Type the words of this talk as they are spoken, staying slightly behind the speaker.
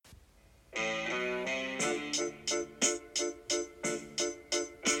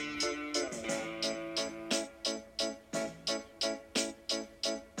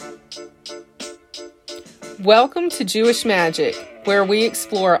Welcome to Jewish Magic, where we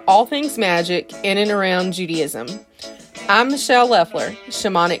explore all things magic in and around Judaism. I'm Michelle Leffler,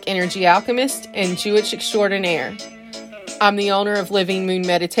 shamanic energy alchemist and Jewish extraordinaire. I'm the owner of Living Moon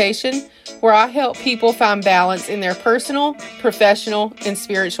Meditation, where I help people find balance in their personal, professional, and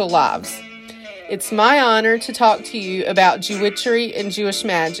spiritual lives. It's my honor to talk to you about Jewitchery and Jewish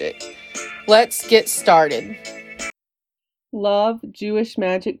magic. Let's get started. Love Jewish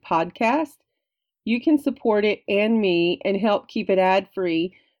Magic Podcast? You can support it and me and help keep it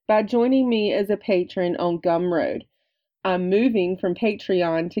ad-free by joining me as a patron on Gumroad. I'm moving from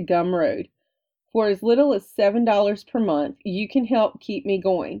Patreon to Gumroad. For as little as $7 per month, you can help keep me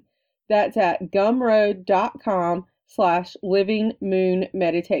going. That's at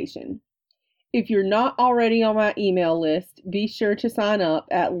gumroad.com/livingmoonmeditation. If you're not already on my email list, be sure to sign up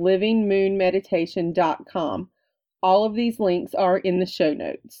at livingmoonmeditation.com. All of these links are in the show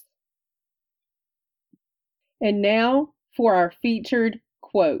notes. And now for our featured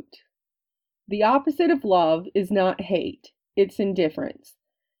quote. The opposite of love is not hate, it's indifference.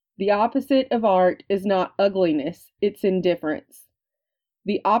 The opposite of art is not ugliness, it's indifference.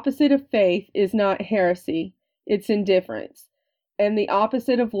 The opposite of faith is not heresy, it's indifference. And the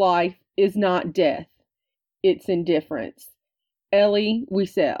opposite of life is not death, it's indifference. Elie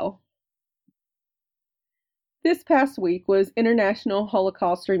Wiesel. This past week was International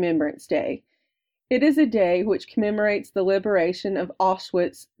Holocaust Remembrance Day. It is a day which commemorates the liberation of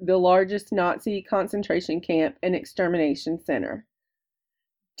Auschwitz, the largest Nazi concentration camp and extermination center.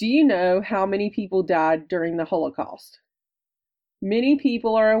 Do you know how many people died during the Holocaust? Many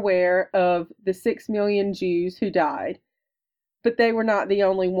people are aware of the 6 million Jews who died, but they were not the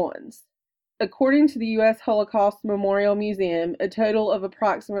only ones. According to the U.S. Holocaust Memorial Museum, a total of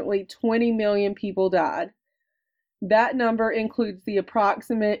approximately 20 million people died. That number includes the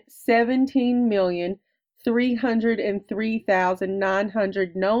approximate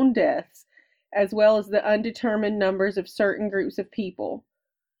 17,303,900 known deaths, as well as the undetermined numbers of certain groups of people.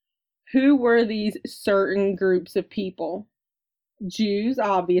 Who were these certain groups of people? Jews,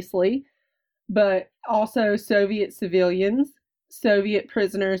 obviously, but also Soviet civilians, Soviet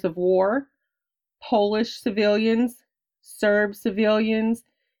prisoners of war, Polish civilians, Serb civilians,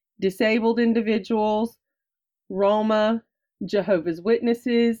 disabled individuals, Roma, Jehovah's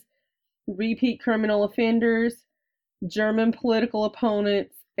Witnesses, repeat criminal offenders, German political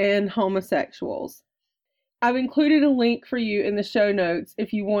opponents, and homosexuals. I've included a link for you in the show notes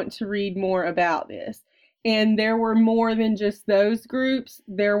if you want to read more about this. And there were more than just those groups.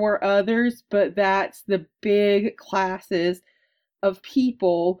 There were others, but that's the big classes of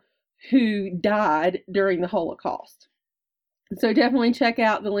people who died during the Holocaust. So definitely check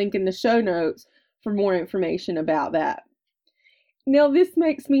out the link in the show notes for more information about that. Now, this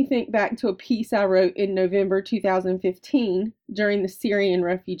makes me think back to a piece I wrote in November 2015 during the Syrian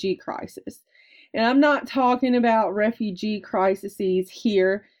refugee crisis. And I'm not talking about refugee crises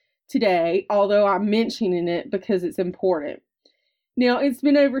here today, although I'm mentioning it because it's important. Now, it's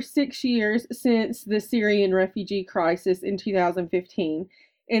been over 6 years since the Syrian refugee crisis in 2015,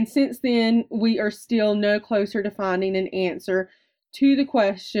 and since then, we are still no closer to finding an answer to the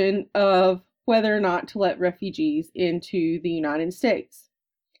question of whether or not to let refugees into the United States.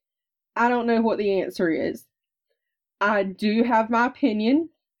 I don't know what the answer is. I do have my opinion.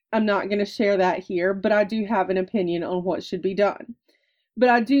 I'm not going to share that here, but I do have an opinion on what should be done. But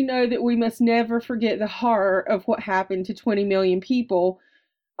I do know that we must never forget the horror of what happened to 20 million people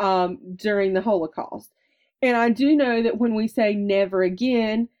during the Holocaust. And I do know that when we say never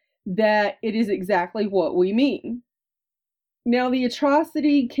again, that it is exactly what we mean. Now, the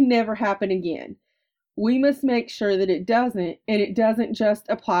atrocity can never happen again. We must make sure that it doesn't, and it doesn't just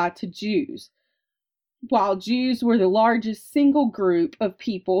apply to Jews. While Jews were the largest single group of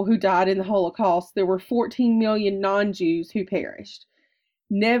people who died in the Holocaust, there were 14 million non-Jews who perished.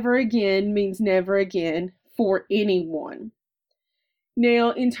 Never again means never again for anyone.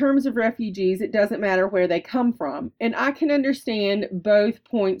 Now, in terms of refugees, it doesn't matter where they come from, and I can understand both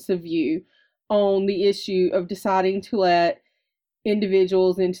points of view on the issue of deciding to let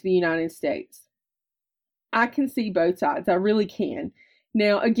individuals into the United States. I can see both sides. I really can.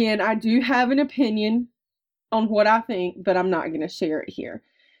 Now, again, I do have an opinion on what I think, but I'm not going to share it here.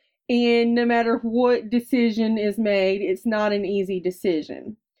 And no matter what decision is made, it's not an easy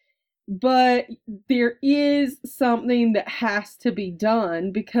decision. But there is something that has to be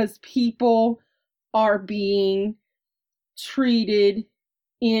done because people are being treated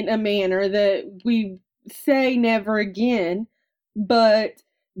in a manner that we say never again, but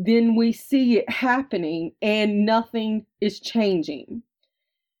then we see it happening and nothing is changing.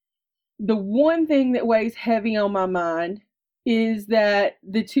 The one thing that weighs heavy on my mind is that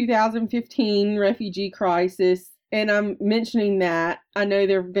the 2015 refugee crisis, and I'm mentioning that, I know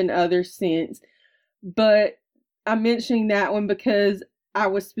there have been others since, but I'm mentioning that one because I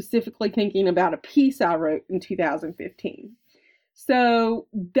was specifically thinking about a piece I wrote in 2015. So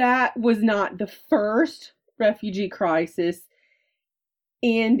that was not the first refugee crisis,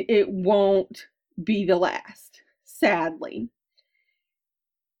 and it won't be the last, sadly.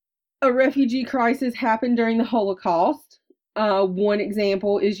 A refugee crisis happened during the Holocaust. One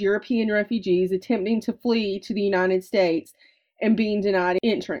example is European refugees attempting to flee to the United States and being denied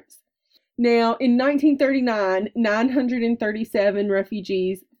entrance. Now, in 1939, 937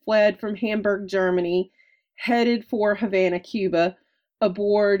 refugees fled from Hamburg, Germany, headed for Havana, Cuba,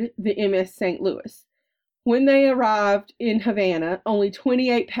 aboard the MS St. Louis. When they arrived in Havana, only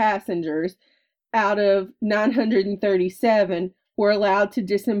 28 passengers out of 937 were allowed to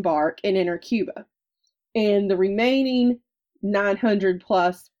disembark and enter Cuba, and the remaining 900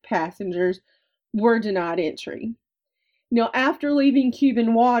 plus passengers were denied entry. Now, after leaving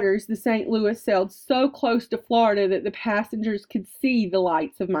Cuban waters, the St. Louis sailed so close to Florida that the passengers could see the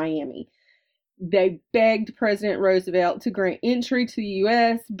lights of Miami. They begged President Roosevelt to grant entry to the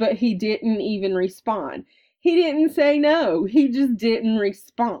U.S., but he didn't even respond. He didn't say no, he just didn't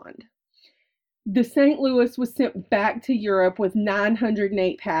respond. The St. Louis was sent back to Europe with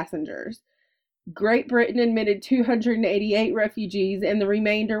 908 passengers. Great Britain admitted 288 refugees, and the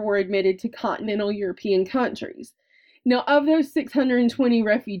remainder were admitted to continental European countries. Now, of those 620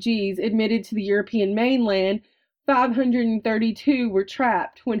 refugees admitted to the European mainland, 532 were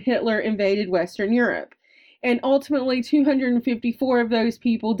trapped when Hitler invaded Western Europe, and ultimately 254 of those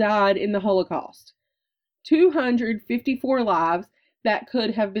people died in the Holocaust. 254 lives that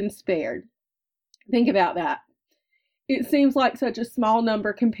could have been spared. Think about that. It seems like such a small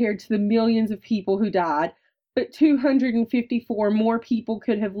number compared to the millions of people who died, but 254 more people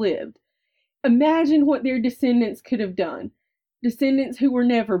could have lived. Imagine what their descendants could have done. Descendants who were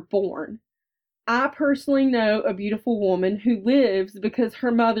never born. I personally know a beautiful woman who lives because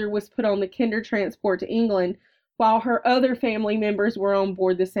her mother was put on the kinder transport to England while her other family members were on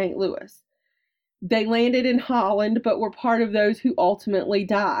board the St. Louis. They landed in Holland but were part of those who ultimately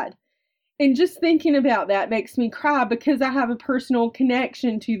died. And just thinking about that makes me cry because I have a personal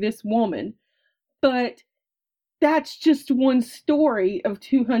connection to this woman. But that's just one story of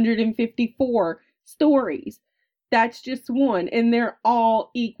 254 stories. That's just one. And they're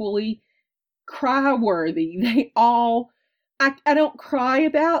all equally cry-worthy. I don't cry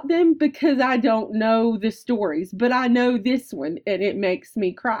about them because I don't know the stories. But I know this one and it makes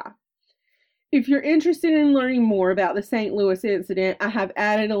me cry. If you're interested in learning more about the St. Louis incident, I have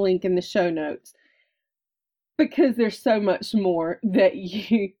added a link in the show notes because there's so much more that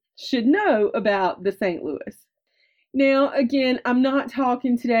you should know about the St. Louis. Now, again, I'm not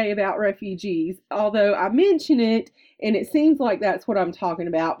talking today about refugees, although I mention it and it seems like that's what I'm talking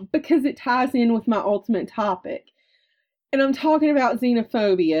about because it ties in with my ultimate topic. And I'm talking about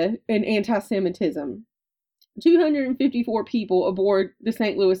xenophobia and anti-Semitism. 254 people aboard the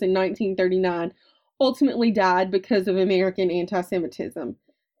St. Louis in 1939 ultimately died because of American anti-Semitism.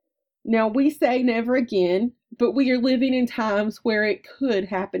 Now, we say never again, but we are living in times where it could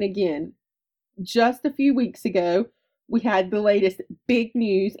happen again. Just a few weeks ago, we had the latest big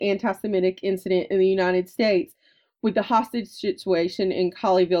news anti-Semitic incident in the United States with the hostage situation in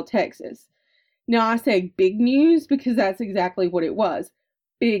Colleyville, Texas. Now, I say big news because that's exactly what it was.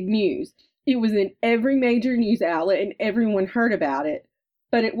 Big news. It was in every major news outlet and everyone heard about it,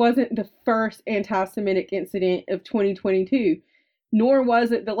 but it wasn't the first anti-Semitic incident of 2022, nor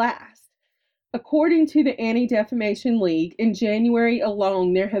was it the last. According to the Anti-Defamation League, in January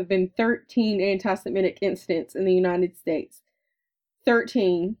alone, there have been 13 anti-Semitic incidents in the United States.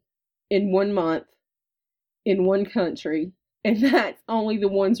 13 in 1 month, in one country, and that's only the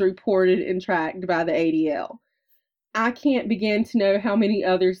ones reported and tracked by the ADL. I can't begin to know how many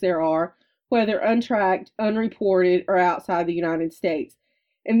others there are, whether untracked, unreported, or outside the United States.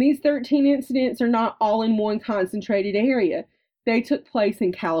 And these 13 incidents are not all in one concentrated area. They took place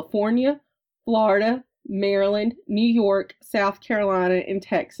in California, Florida, Maryland, New York, South Carolina, and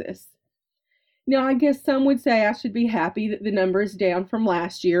Texas. Now, I guess some would say I should be happy that the number is down from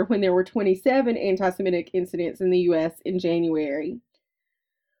last year when there were 27 anti-Semitic incidents in the U.S. in January.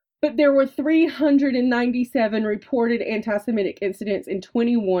 But there were 397 reported anti-Semitic incidents and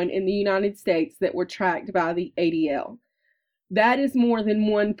 21 in the United States that were tracked by the ADL. That is more than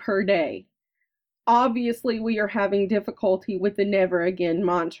one per day. Obviously, we are having difficulty with the never again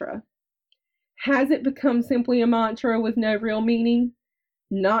mantra. Has it become simply a mantra with no real meaning?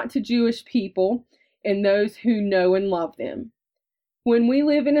 not to Jewish people and those who know and love them. When we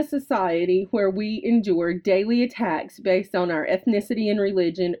live in a society where we endure daily attacks based on our ethnicity and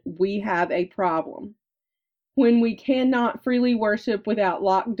religion, we have a problem. When we cannot freely worship without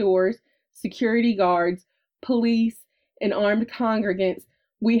locked doors, security guards, police, and armed congregants,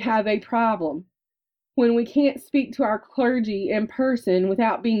 we have a problem. When we can't speak to our clergy in person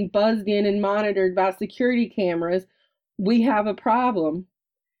without being buzzed in and monitored by security cameras, we have a problem.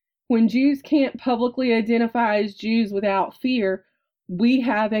 When Jews can't publicly identify as Jews without fear, we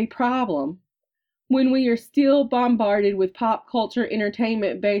have a problem. When we are still bombarded with pop culture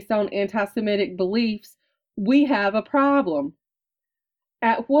entertainment based on anti-Semitic beliefs, we have a problem.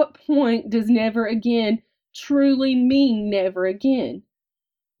 At what point does never again truly mean never again?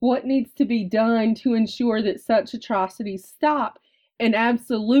 What needs to be done to ensure that such atrocities stop and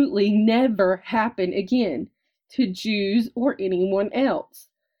absolutely never happen again to Jews or anyone else?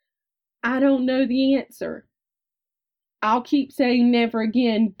 I don't know the answer. I'll keep saying never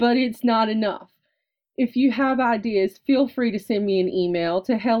again, but it's not enough. If you have ideas, feel free to send me an email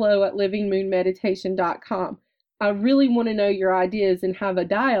to hello@livingmoonmeditation.com. I really want to know your ideas and have a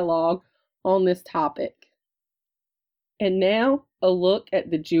dialogue on this topic. And now, a look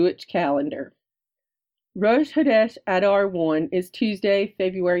at the Jewish calendar. Rosh Chodesh Adar 1 is Tuesday,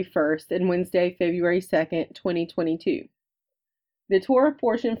 February 1st and Wednesday, February 2nd, 2022. The Torah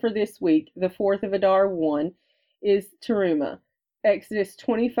portion for this week, the 4th of Adar 1, is Teruma, Exodus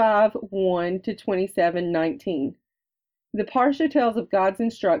 25:1 to 27:19. The Parsha tells of God's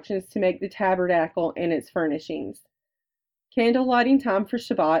instructions to make the tabernacle and its furnishings. Candle lighting time for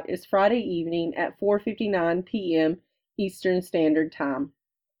Shabbat is Friday evening at 4:59 p.m. Eastern Standard Time.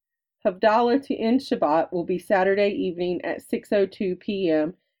 Havdalah to end Shabbat will be Saturday evening at 6:02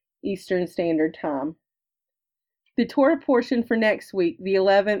 p.m. Eastern Standard Time. The Torah portion for next week, the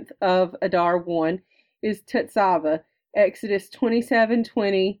 11th of Adar 1, is Tetzaveh, Exodus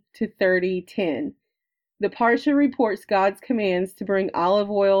 27:20 to 30:10. The Parsha reports God's commands to bring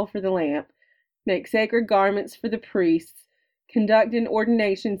olive oil for the lamp, make sacred garments for the priests, conduct an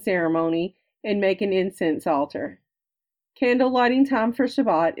ordination ceremony, and make an incense altar. Candle lighting time for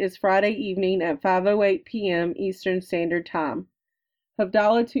Shabbat is Friday evening at 5:08 p.m. Eastern Standard Time.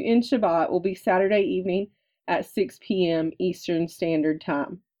 Havdalah to end Shabbat will be Saturday evening at 6 p.m. Eastern Standard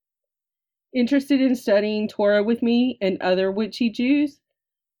Time. Interested in studying Torah with me and other witchy Jews?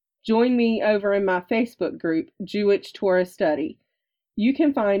 Join me over in my Facebook group, Jewish Torah Study. You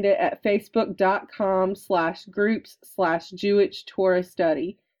can find it at facebook.com/groups/Jewish Torah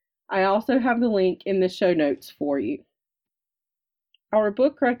Study. I also have the link in the show notes for you. Our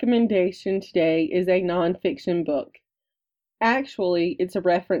book recommendation today is a nonfiction book. Actually, it's a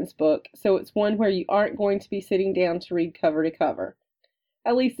reference book, so it's one where you aren't going to be sitting down to read cover to cover.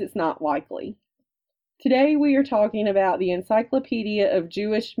 At least it's not likely. Today we are talking about the Encyclopedia of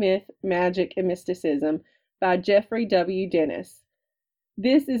Jewish Myth, Magic, and Mysticism by Jeffrey W. Dennis.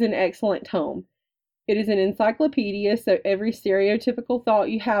 This is an excellent tome. It is an encyclopedia, so every stereotypical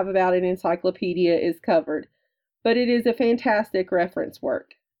thought you have about an encyclopedia is covered, but it is a fantastic reference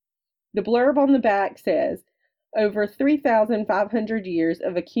work. The blurb on the back says, over 3,500 years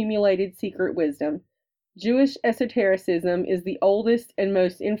of accumulated secret wisdom, Jewish esotericism is the oldest and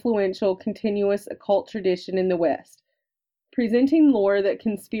most influential continuous occult tradition in the West. Presenting lore that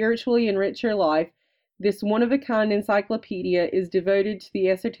can spiritually enrich your life, this one-of-a-kind encyclopedia is devoted to the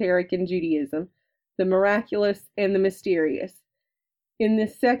esoteric in Judaism, the miraculous, and the mysterious. In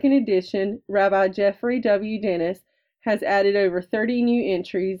this second edition, Rabbi Jeffrey W. Dennis has added over 30 new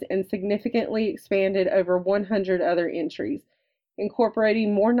entries and significantly expanded over 100 other entries,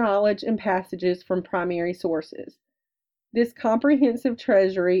 incorporating more knowledge and passages from primary sources. This comprehensive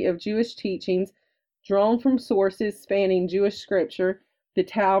treasury of Jewish teachings, drawn from sources spanning Jewish scripture, the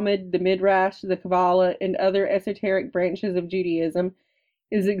Talmud, the Midrash, the Kabbalah, and other esoteric branches of Judaism,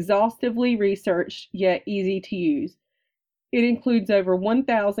 is exhaustively researched yet easy to use. It includes over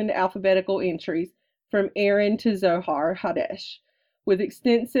 1,000 alphabetical entries from Aaron to Zohar Hadesh, with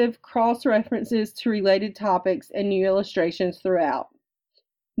extensive cross-references to related topics and new illustrations throughout.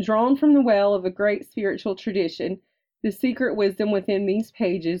 Drawn from the well of a great spiritual tradition, the secret wisdom within these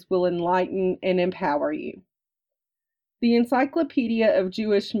pages will enlighten and empower you. The Encyclopedia of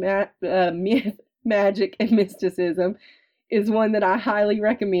Jewish Myth, Magic, and Mysticism is one that I highly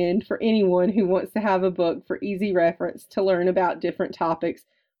recommend for anyone who wants to have a book for easy reference to learn about different topics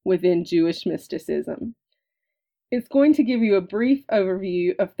within Jewish mysticism. It's going to give you a brief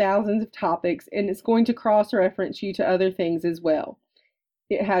overview of thousands of topics, and it's going to cross-reference you to other things as well.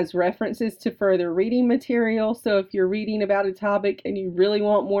 It has references to further reading material, so if you're reading about a topic and you really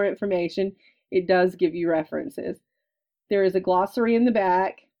want more information, it does give you references. There is a glossary in the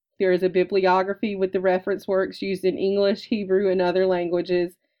back. There is a bibliography with the reference works used in English, Hebrew, and other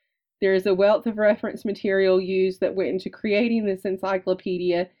languages. There is a wealth of reference material used that went into creating this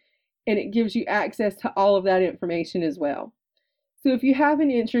encyclopedia, and it gives you access to all of that information as well. So if you have an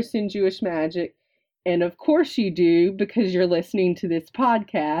interest in Jewish magic, and of course you do because you're listening to this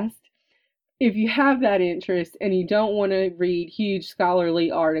podcast, if you have that interest and you don't want to read huge scholarly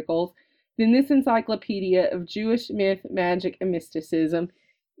articles, then this encyclopedia of Jewish myth, magic, and mysticism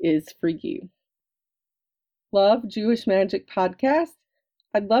is for you. Love Jewish Magic Podcast?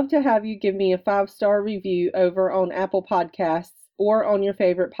 I'd love to have you give me a 5-star review over on Apple Podcasts or on your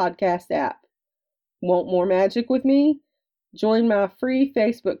favorite podcast app. Want more magic with me? Join my free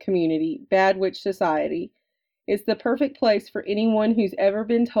Facebook community, Bad Witch Society. It's the perfect place for anyone who's ever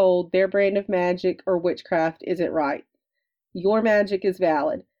been told their brand of magic or witchcraft isn't right. Your magic is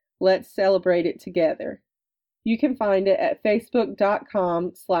valid. Let's celebrate it together. You can find it at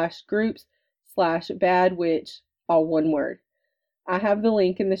facebook.com/groups/badwitch, all one word. I have the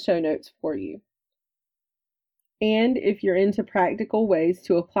link in the show notes for you. And if you're into practical ways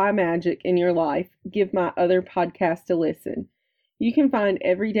to apply magic in your life, give my other podcast a listen. You can find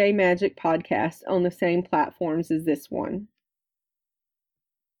Everyday Magic Podcast on the same platforms as this one.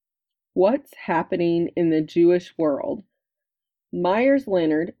 What's happening in the Jewish world? Meyers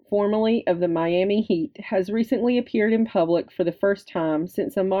Leonard, formerly of the Miami Heat, has recently appeared in public for the first time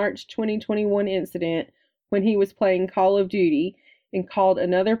since a March 2021 incident when he was playing Call of Duty and called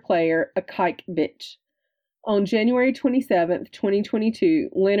another player a kike bitch. On January 27, 2022,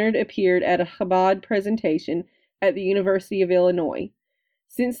 Leonard appeared at a Chabad presentation at the University of Illinois.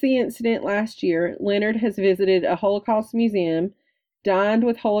 Since the incident last year, Leonard has visited a Holocaust museum, dined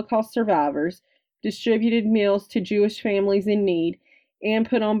with Holocaust survivors, distributed meals to Jewish families in need, and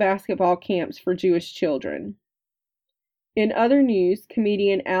put on basketball camps for Jewish children. In other news,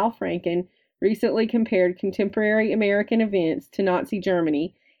 comedian Al Franken recently compared contemporary American events to Nazi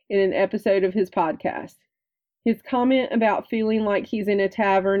Germany in an episode of his podcast. His comment about feeling like he's in a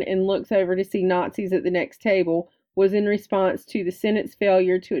tavern and looks over to see Nazis at the next table was in response to the Senate's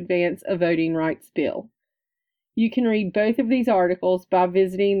failure to advance a voting rights bill. You can read both of these articles by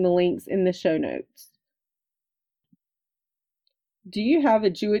visiting the links in the show notes. Do you have a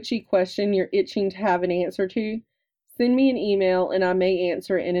Jewishy question you're itching to have an answer to? Send me an email and I may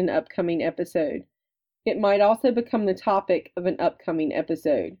answer it in an upcoming episode. It might also become the topic of an upcoming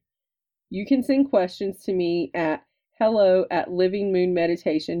episode. You can send questions to me at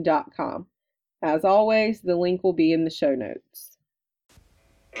hello@livingmoonmeditation.com. As always, the link will be in the show notes.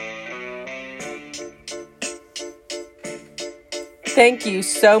 Thank you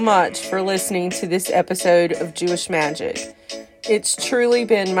so much for listening to this episode of Jewish Magic. It's truly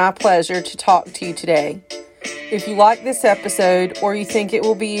been my pleasure to talk to you today. If you like this episode or you think it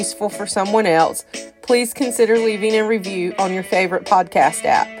will be useful for someone else, please consider leaving a review on your favorite podcast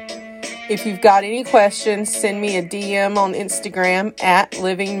app. If you've got any questions, send me a DM on Instagram at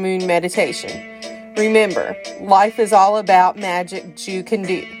Living Moon Meditation. Remember, life is all about magic you can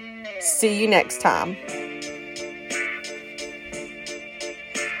do. See you next time.